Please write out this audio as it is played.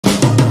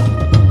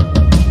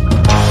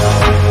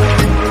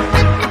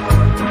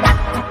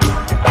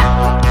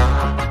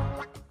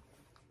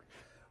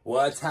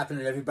What's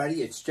happening,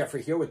 everybody? It's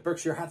Jeffrey here with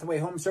Berkshire Hathaway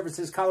Home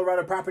Services,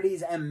 Colorado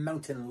Properties, and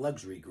Mountain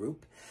Luxury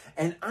Group.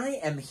 And I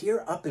am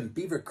here up in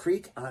Beaver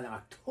Creek on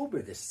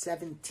October the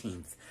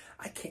 17th.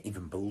 I can't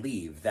even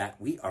believe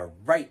that we are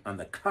right on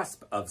the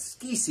cusp of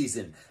ski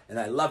season, and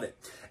I love it.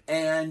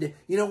 And,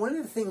 you know, one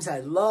of the things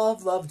I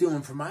love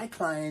doing for my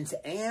clients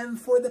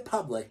and for the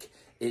public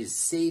is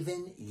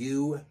saving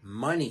you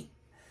money.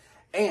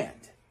 And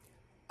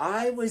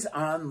I was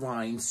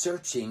online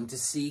searching to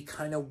see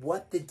kind of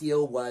what the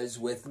deal was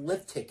with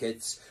lift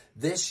tickets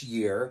this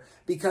year,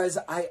 because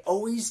I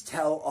always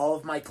tell all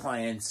of my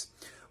clients,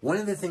 one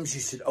of the things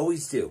you should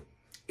always do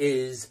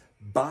is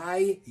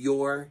buy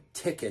your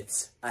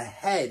tickets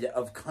ahead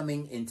of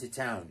coming into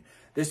town.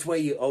 This way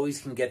you always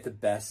can get the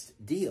best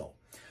deal.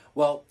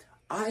 Well,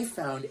 I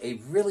found a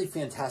really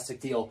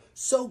fantastic deal,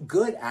 so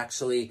good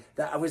actually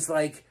that I was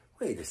like,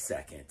 wait a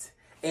second.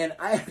 And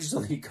I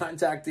actually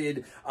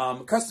contacted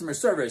customer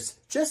service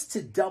just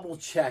to double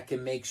check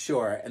and make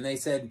sure. And they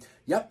said,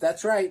 yep,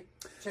 that's right.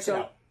 Check it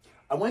out.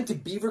 I went to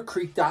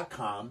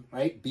beavercreek.com,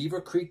 right?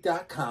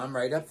 beavercreek.com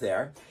right up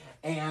there.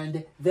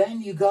 And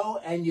then you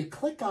go and you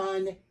click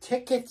on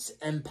tickets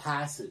and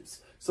passes.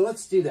 So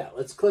let's do that.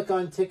 Let's click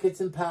on tickets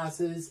and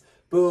passes.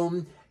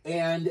 Boom.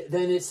 And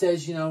then it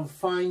says, you know,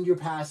 find your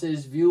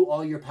passes, view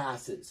all your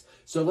passes.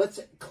 So let's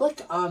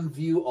click on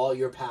view all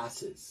your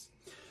passes.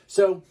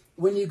 So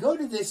when you go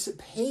to this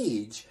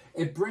page,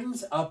 it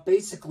brings up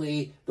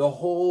basically the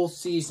whole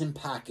season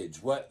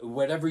package,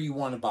 whatever you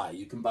want to buy.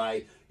 You can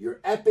buy your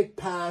Epic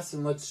Pass,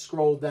 and let's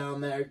scroll down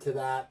there to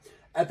that.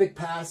 Epic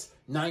Pass,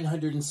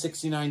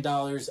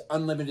 $969,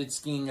 unlimited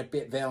skiing at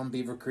Vail and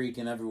Beaver Creek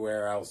and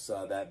everywhere else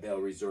that Vail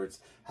Resorts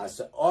has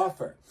to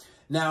offer.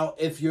 Now,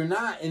 if you're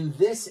not in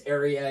this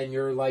area and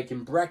you're like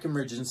in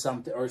Breckenridge and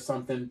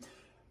something,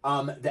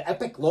 the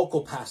Epic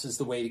Local Pass is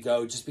the way to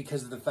go, just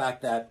because of the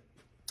fact that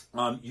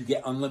you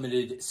get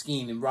unlimited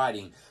skiing and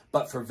riding.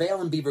 But for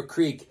Vail and Beaver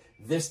Creek,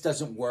 this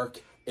doesn't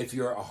work if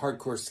you're a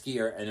hardcore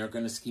skier and are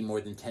going to ski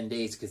more than 10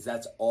 days, because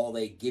that's all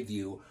they give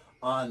you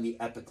on the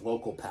Epic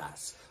Local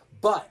Pass.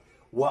 But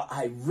what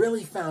I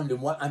really found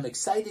and what I'm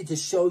excited to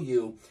show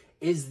you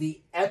is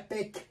the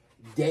Epic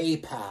Day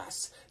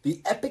Pass.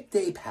 The Epic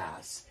Day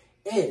Pass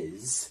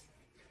is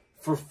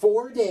for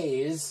 4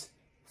 days,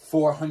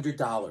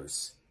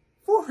 $400.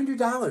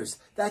 $400.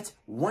 That's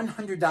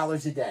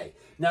 $100 a day.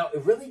 Now,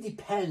 it really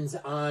depends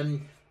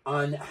on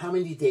how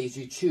many days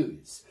you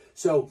choose.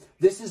 So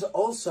this is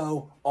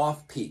also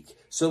off-peak.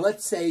 So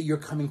let's say you're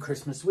coming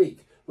Christmas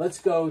week. Let's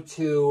go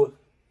to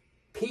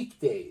peak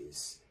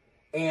days.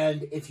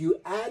 And if you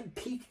add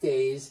peak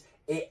days,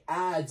 it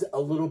adds a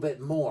little bit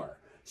more.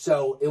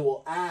 So it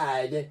will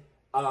add,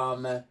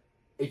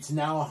 it's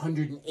now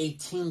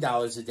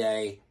 $118 a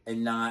day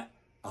and not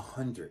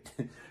 $100.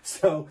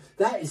 So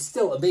that is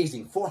still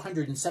amazing.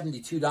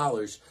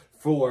 $472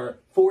 for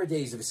 4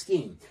 days of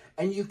skiing.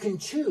 And you can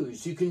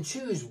choose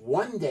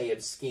 1 day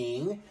of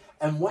skiing,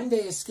 and 1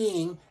 day of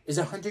skiing is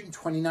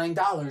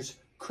 $129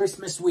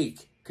 Christmas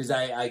week, because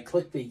I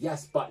clicked the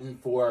yes button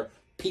for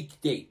peak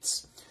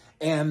dates.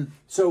 And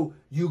so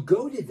you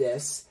go to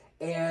this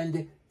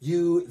and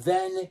you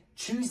then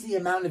choose the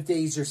amount of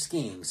days you're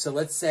skiing. So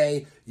let's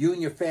say you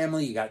and your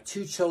family, you got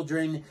 2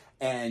 children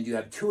and you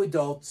have 2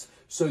 adults.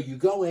 So you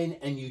go in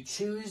and you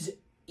choose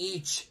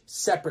each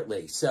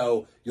separately.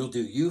 So you'll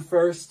do you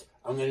first.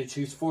 I'm going to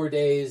choose 4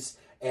 days,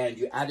 and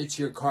you add it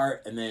to your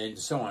cart, and then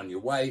so on, your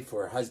wife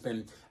or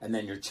husband, and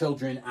then your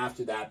children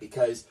after that,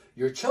 because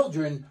your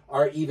children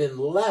are even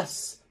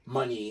less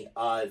money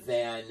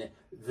than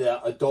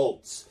the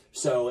adults.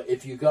 So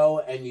if you go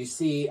and you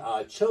see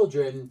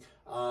children,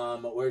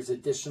 where's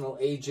additional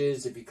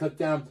ages? If you click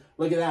down,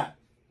 look at that.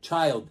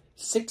 Child,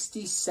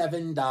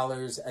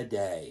 $67 a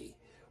day,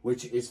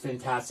 which is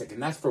fantastic.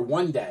 And that's for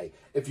 1 day.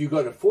 If you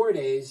go to 4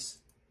 days,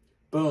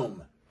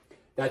 boom,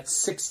 that's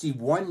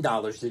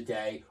 $61 a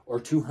day, or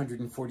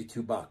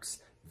 $242.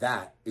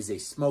 That is a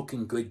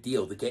smoking good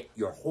deal to get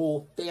your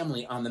whole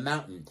family on the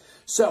mountain.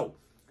 So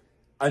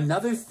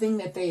another thing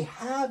that they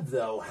have,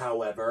 though,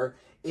 however,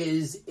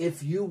 is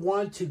if you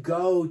want to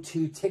go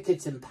to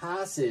tickets and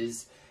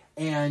passes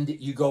and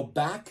you go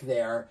back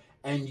there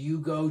and you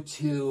go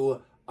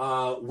to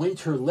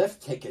winter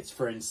lift tickets,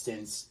 for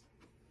instance,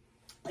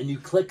 and you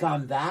click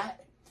on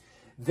that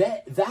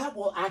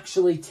will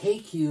actually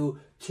take you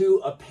to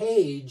a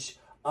page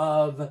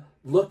of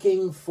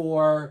looking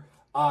for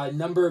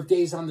number of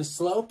days on the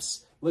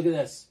slopes. Look at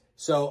this.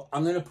 So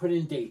I'm going to put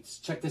in dates.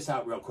 Check this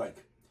out real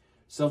quick.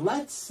 So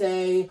let's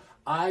say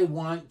I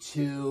want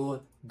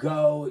to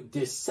go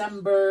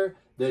December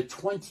the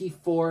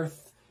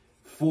 24th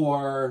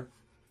for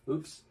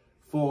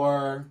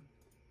 4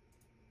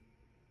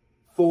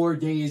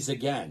 days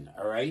again,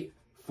 all right?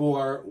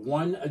 For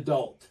 1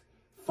 adult.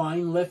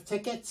 Find lift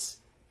tickets.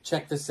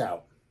 Check this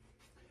out.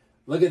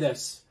 Look at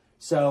this.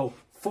 So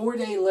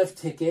 4-day lift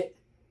ticket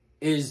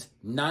is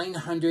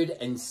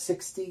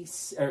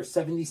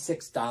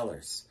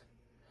 $976.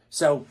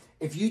 So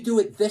if you do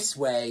it this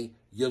way,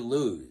 you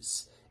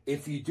lose.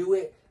 If you do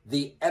it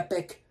the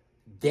Epic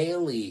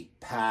Daily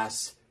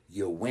Pass,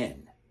 you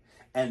win.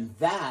 And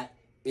that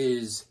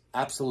is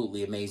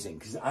absolutely amazing,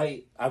 because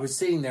I was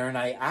sitting there and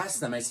I asked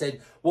them, I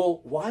said,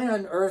 well, why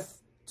on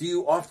earth do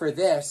you offer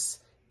this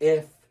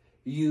if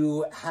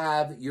you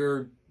have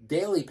your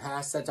daily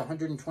pass that's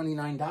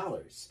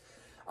 $129?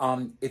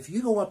 If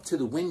you go up to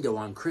the window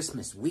on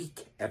Christmas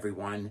week,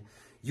 everyone,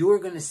 you are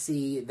going to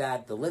see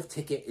that the lift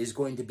ticket is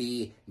going to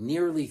be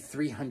nearly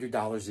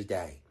 $300 a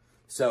day.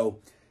 So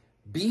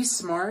be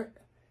smart,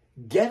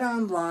 get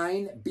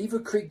online,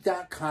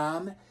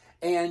 beavercreek.com,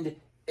 and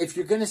if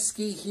you're going to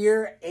ski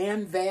here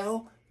and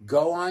Vail,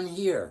 go on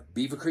here,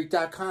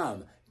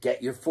 beavercreek.com.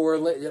 Get your 4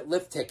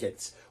 lift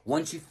tickets.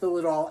 Once you fill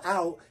it all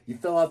out, you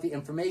fill out the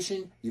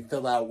information, you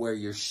fill out where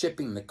you're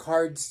shipping the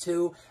cards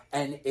to,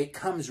 and it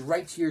comes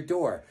right to your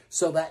door.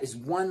 So that is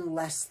one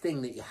less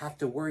thing that you have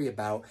to worry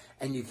about,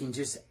 and you can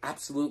just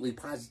absolutely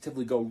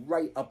positively go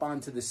right up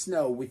onto the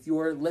snow with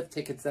your lift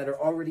tickets that are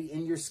already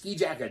in your ski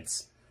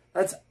jackets.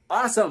 That's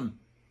awesome.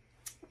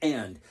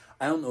 And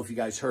I don't know if you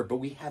guys heard, but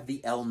we have the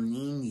El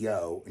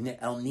Nino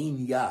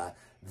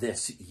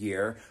this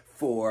year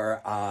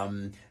for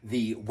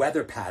the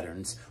weather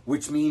patterns,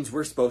 which means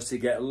we're supposed to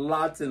get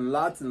lots and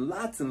lots and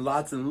lots and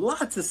lots and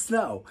lots of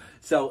snow.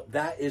 So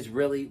that is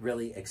really,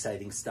 really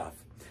exciting stuff.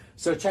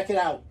 So check it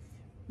out.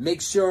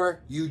 Make sure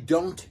you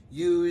don't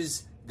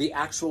use the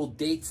actual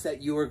dates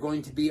that you are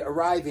going to be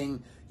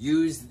arriving.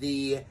 Use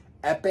the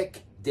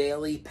Epic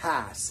Daily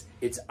Pass.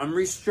 It's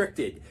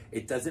unrestricted.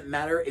 It doesn't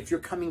matter if you're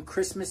coming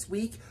Christmas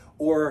week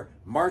or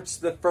March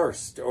the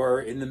 1st or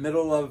in the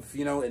middle of,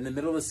 in the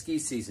middle of ski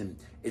season.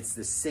 It's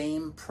the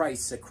same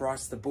price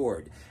across the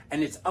board,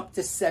 and it's up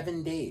to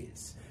 7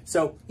 days.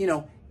 So,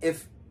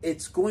 if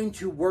it's going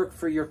to work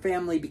for your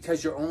family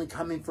because you're only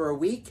coming for a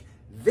week,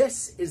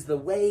 this is the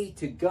way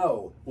to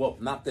go. Well,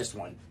 not this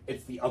one.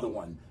 It's the other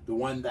one. The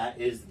one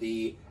that is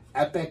the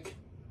Epic.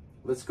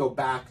 Let's go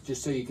back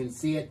just so you can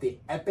see it. The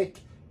Epic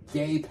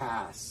Day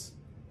Pass.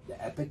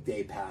 The Epic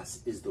Day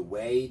Pass is the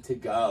way to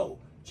go.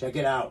 Check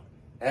it out.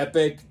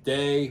 Epic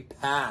Day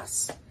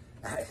Pass.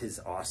 That is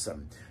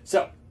awesome.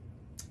 So,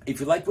 if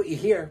you like what you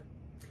hear,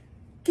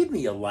 give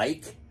me a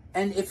like.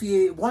 And if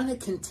you want to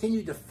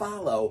continue to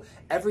follow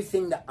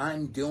everything that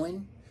I'm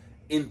doing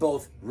in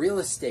both real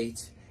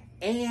estate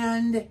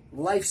and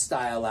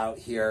lifestyle out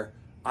here,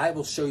 I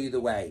will show you the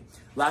way.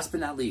 Last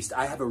but not least,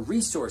 I have a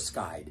resource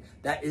guide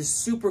that is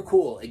super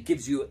cool. It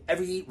gives you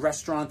every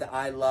restaurant that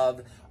I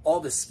love, all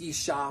the ski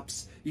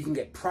shops. You can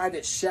get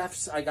private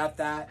chefs. I got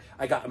that.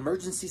 I got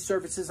emergency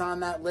services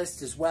on that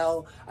list as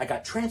well. I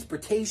got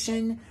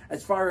transportation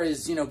as far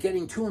as,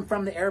 getting to and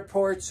from the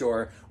airports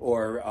or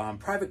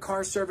private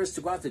car service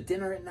to go out to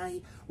dinner at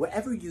night.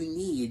 Whatever you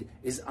need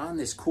is on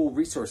this cool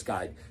resource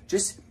guide.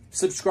 Just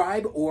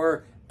subscribe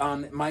or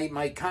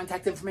my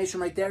contact information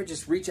right there.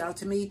 Just reach out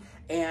to me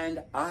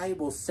and I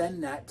will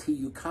send that to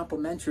you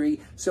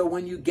complimentary. So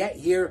when you get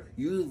here,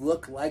 you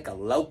look like a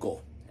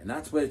local. And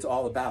that's what it's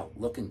all about,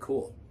 looking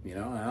cool. I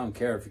don't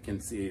care if you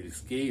can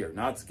ski or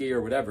not ski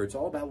or whatever. It's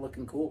all about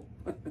looking cool.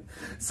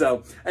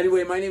 So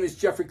anyway, my name is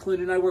Jeffrey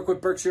Clune and I work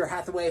with Berkshire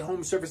Hathaway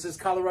Home Services,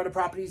 Colorado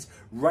properties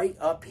right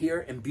up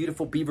here in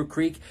beautiful Beaver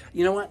Creek.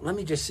 You know what?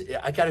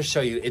 I got to show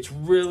you. It's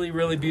really,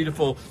 really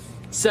beautiful.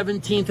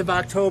 17th of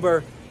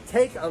October.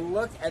 Take a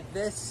look at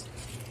this.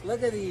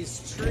 Look at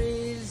these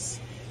trees.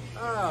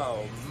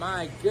 Oh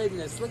my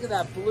goodness. Look at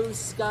that blue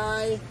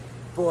sky.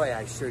 Boy,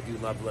 I sure do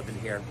love living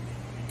here.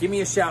 Give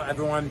me a shout,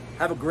 everyone.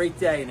 Have a great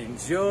day and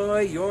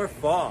enjoy your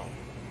fall.